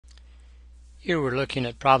Here we're looking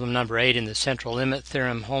at problem number 8 in the central limit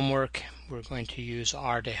theorem homework. We're going to use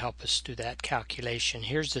R to help us do that calculation.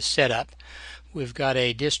 Here's the setup. We've got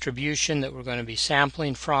a distribution that we're going to be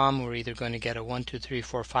sampling from. We're either going to get a 1, 2, 3,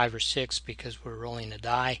 4, 5, or 6 because we're rolling a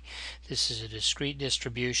die. This is a discrete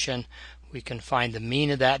distribution. We can find the mean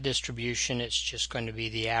of that distribution. It's just going to be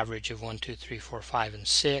the average of 1, 2, 3, 4, 5, and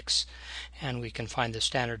 6. And we can find the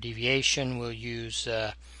standard deviation. We'll use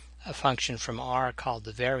a function from R called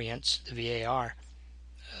the variance, the VAR,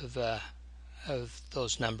 of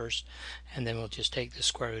those numbers, and then we'll just take the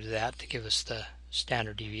square root of that to give us the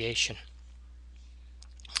standard deviation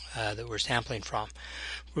that we're sampling from.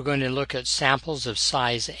 We're going to look at samples of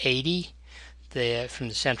size 80. From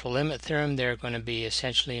the central limit theorem, they're going to be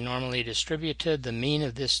essentially normally distributed. The mean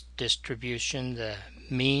of this distribution, the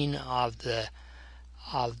mean of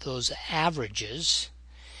those averages,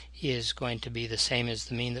 is going to be the same as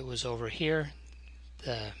the mean that was over here.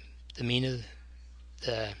 The mean of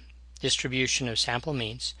the distribution of sample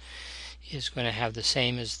means is going to have the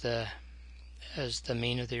same as the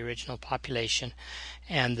mean of the original population,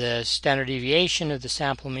 and the standard deviation of the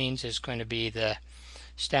sample means is going to be the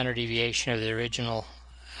standard deviation of the original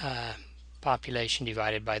population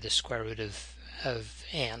divided by the square root of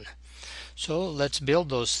n. So let's build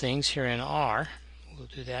those things here in R. We'll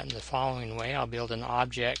do that in the following way. I'll build an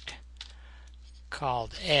object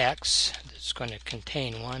called X that's going to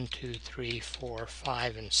contain 1, 2, 3, 4,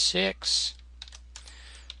 5, and 6.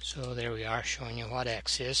 So there we are, showing you what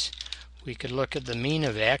X is. We could look at the mean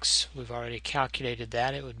of X. We've already calculated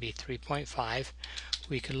that. It would be 3.5.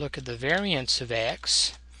 We could look at the variance of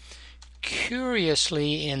X.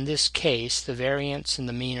 Curiously, in this case, the variance and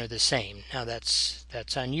the mean are the same. Now that's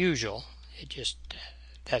unusual.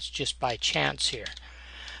 That's just by chance here.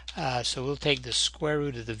 So we'll take the square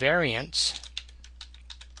root of the variance,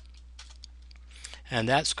 and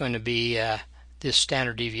that's going to be this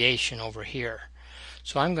standard deviation over here.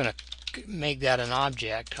 So I'm going to make that an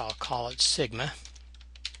object. I'll call it sigma,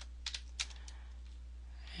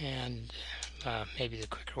 and maybe the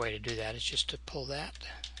quicker way to do that is just to pull that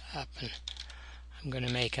up, and I'm going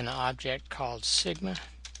to make an object called sigma.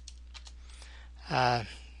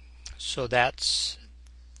 So that's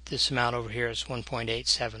this amount over here is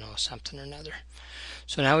 1.870 something or another.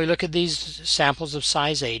 So now we look at these samples of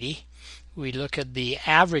size 80. We look at the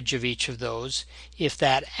average of each of those. If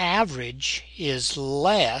that average is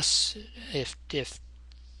less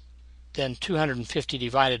than 250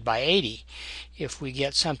 divided by 80, if we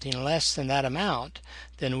get something less than that amount,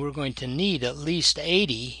 then we're going to need at least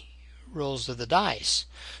 80 rolls of the dice.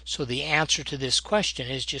 So the answer to this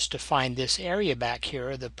question is just to find this area back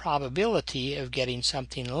here, the probability of getting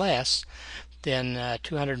something less than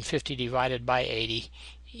 250 divided by 80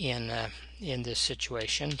 in this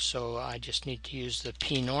situation. So I just need to use the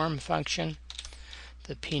p-norm function,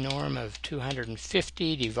 the p-norm of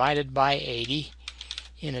 250 divided by 80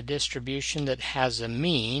 in a distribution that has a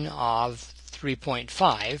mean of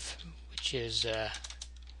 3.5, which is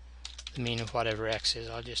the mean of whatever x is.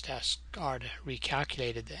 I'll just ask R to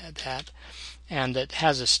recalculate that, and that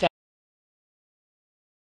has a